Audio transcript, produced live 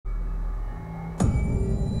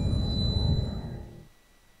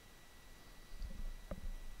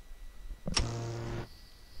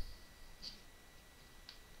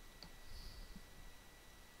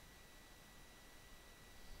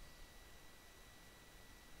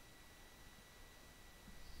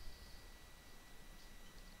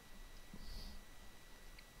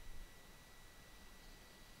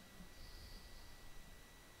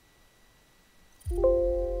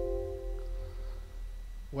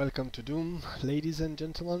Welcome to Doom, ladies and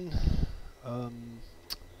gentlemen.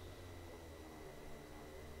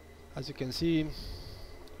 As you can see,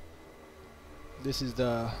 this is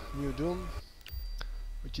the new Doom,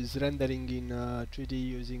 which is rendering in 3D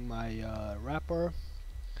using my wrapper.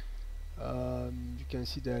 You can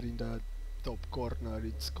see there in the top corner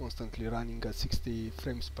it's constantly running at 60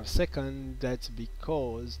 frames per second. That's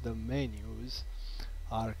because the menus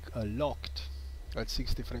are locked at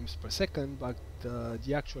 60 frames per second, but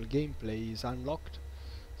the actual gameplay is unlocked,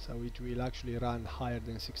 so it will actually run higher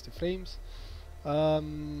than 60 frames.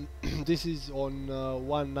 This is on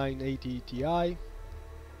 1980 Ti,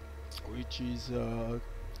 which is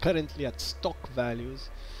currently at stock values.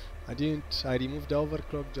 I removed the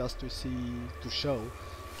overclock just to show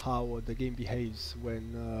how the game behaves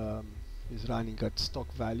when is running at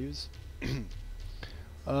stock values.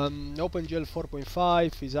 OpenGL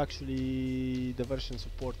 4.5 is actually the version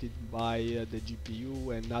supported by the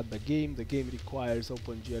GPU and not the game. The game requires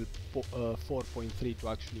OpenGL 4.3 to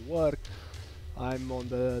actually work. I'm on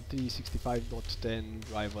the 365.10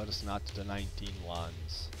 drivers, not the 19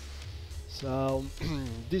 ones. So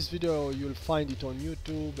this video, you'll find it on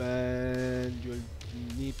YouTube, and you'll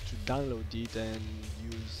need to download it and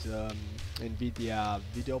use NVIDIA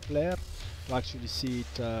video player to actually see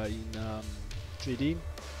it in 3D.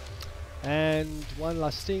 And one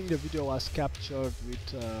last thing, the video was captured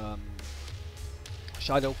with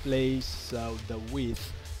shadow plays, so the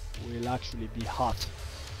width will actually be hot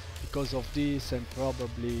because of this, and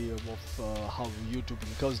probably of how YouTube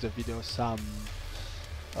encodes the video. Some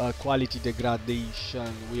quality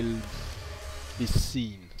degradation will be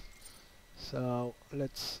seen. So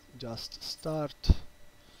let's just start.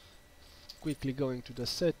 Quickly going to the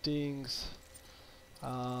settings.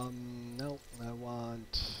 No, I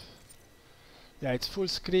want... Yeah, it's full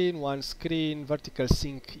screen, one screen, vertical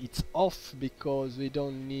sync, it's off because we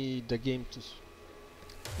don't need the game to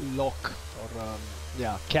lock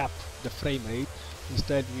or cap the frame rate.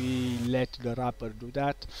 Instead we let the wrapper do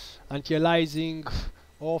that. Anti-aliasing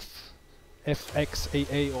off,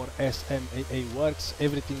 FXAA or SMAA works.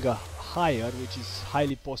 Everything higher, which is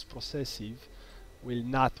highly post-processive, will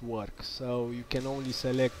not work, so you can only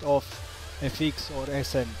select off, FX or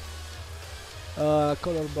SM.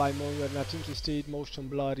 Color blind mode, we're not interested. Motion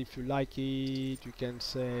blur, if you like it, you can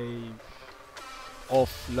say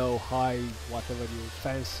off, low, high, whatever you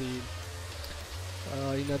fancy.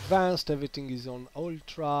 In advanced, everything is on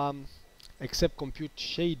ultra, except compute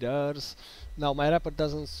shaders. Now my wrapper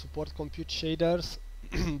doesn't support compute shaders,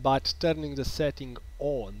 but turning the setting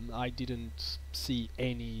on, I didn't see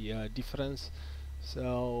any difference.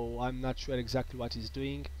 So I'm not sure exactly what it's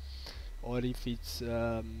doing, or if it's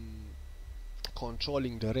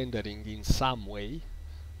controlling the rendering in some way.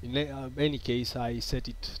 In any case, I set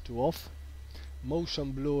it to off.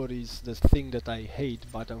 Motion blur is the thing that I hate,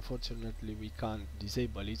 but unfortunately we can't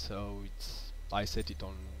disable it, so I set it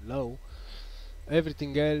on low.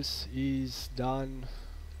 Everything else is done.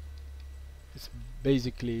 It's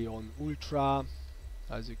basically on ultra.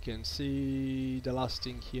 As you can see, the last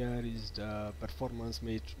thing here is the performance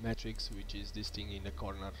matrix, which is this thing in the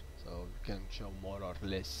corner, so you can show more or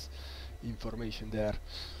less information there.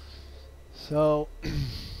 So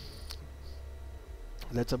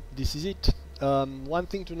this is it. One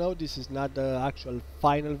thing to know, this is not the actual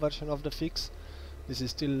final version of the fix. This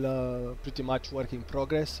is still pretty much work in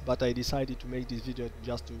progress, but I decided to make this video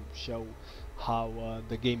just to show how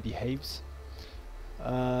the game behaves.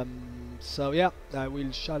 So yeah, I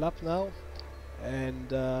will shut up now,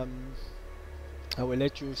 and I will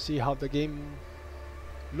let you see how the game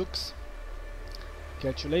looks.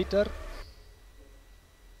 Catch you later.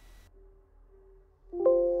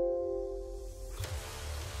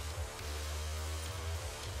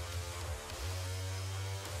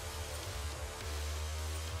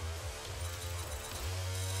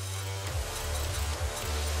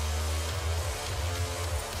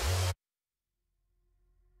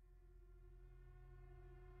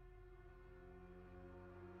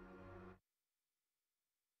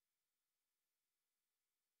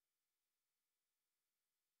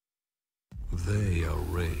 They are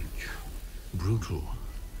rage, brutal,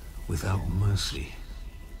 without mercy.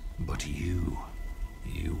 But you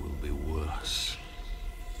will be worse.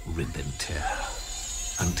 Rip and tear,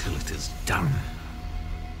 until it is done.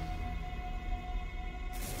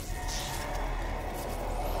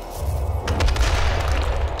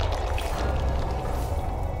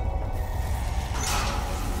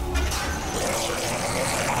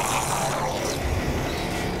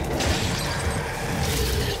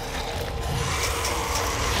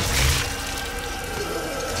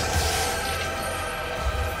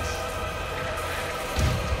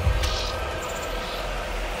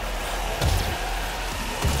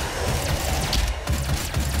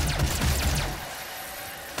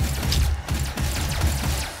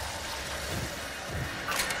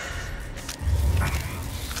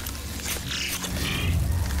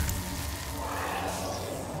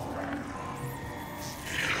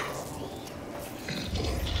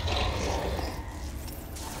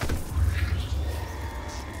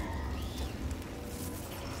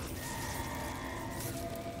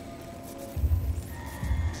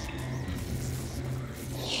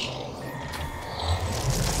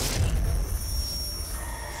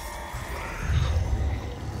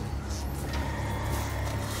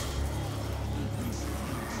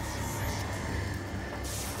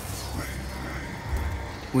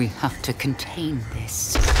 We have to contain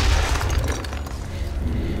this.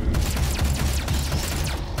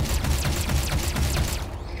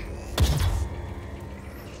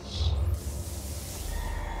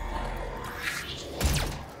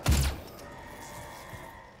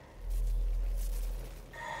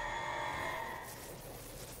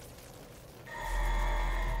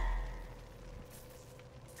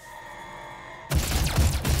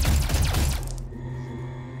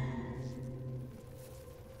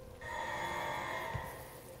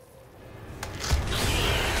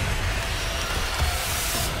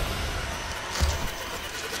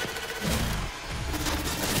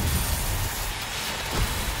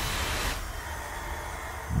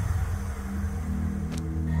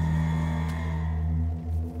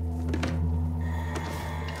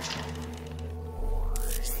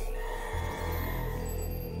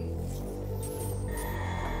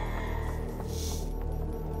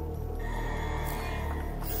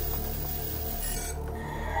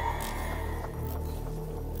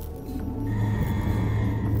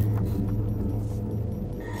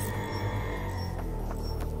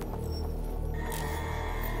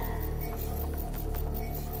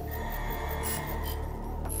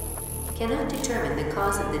 Cannot determine the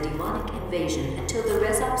cause of the demonic invasion until the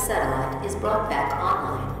Resop satellite is brought back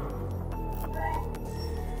online.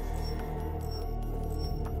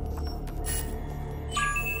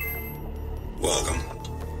 Welcome.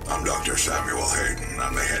 I'm Dr. Samuel Hayden.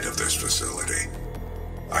 I'm the head of this facility.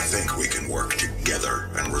 I think we can work together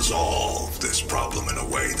and resolve this problem in a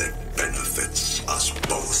way that benefits us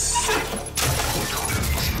both.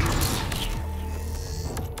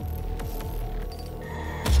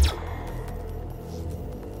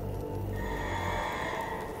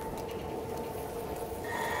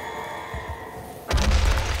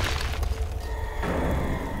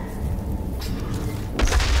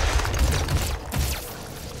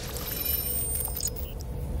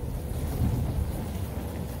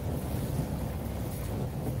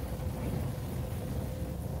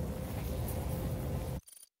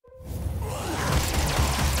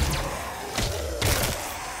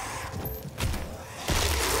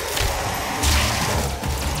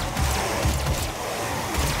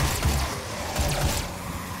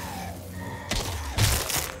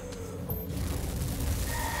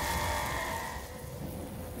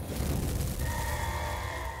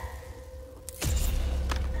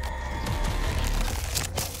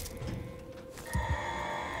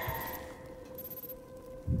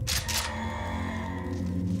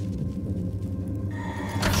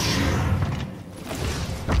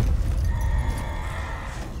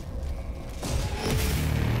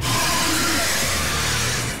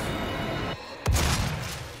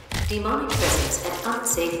 Demonic presence at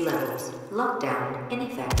unsafe levels. Lockdown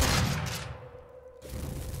ineffective.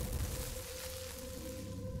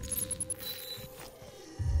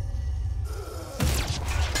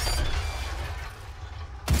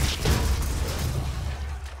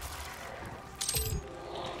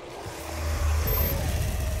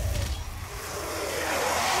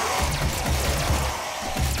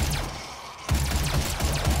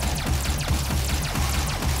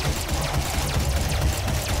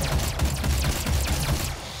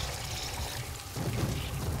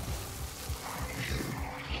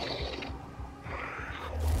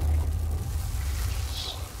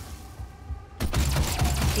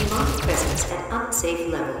 Demonic presence at unsafe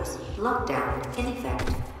levels. Lockdown in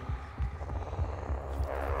effect.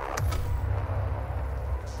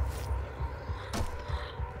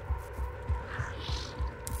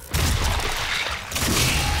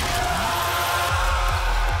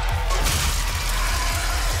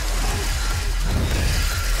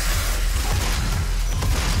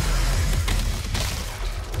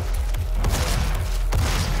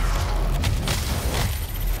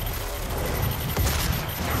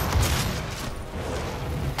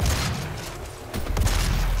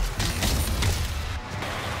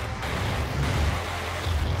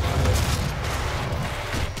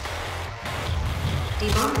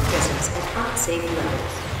 Demonic presence at unsafe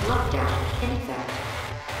levels. Lockdown in effect.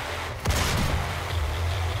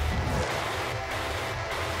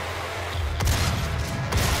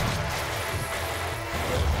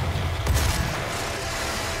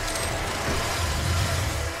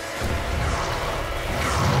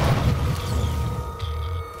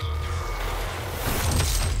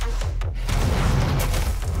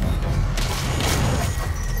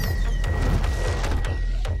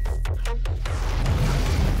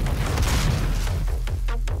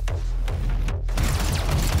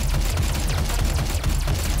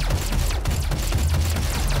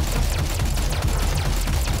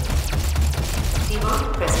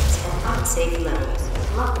 Demonic presence at unsafe levels.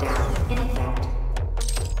 Lockdown in effect.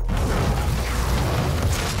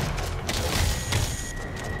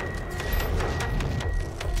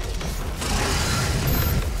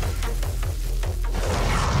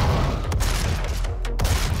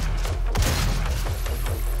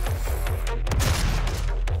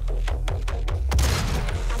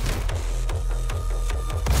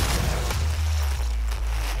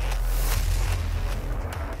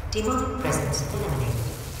 Demonic presence eliminated.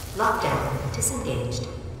 Lockdown disengaged.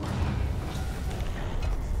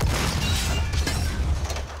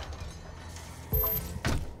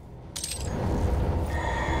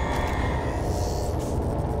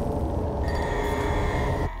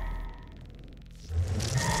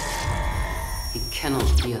 He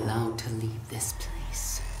cannot be allowed to leave this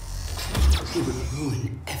place. He would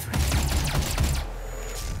ruin everything.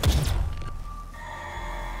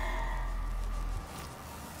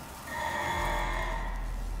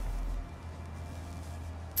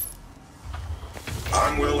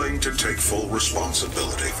 I'm willing to take full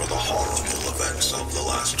responsibility for the horrible events of the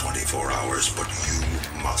last 24 hours, but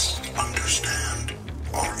you must understand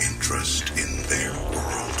our interest in their world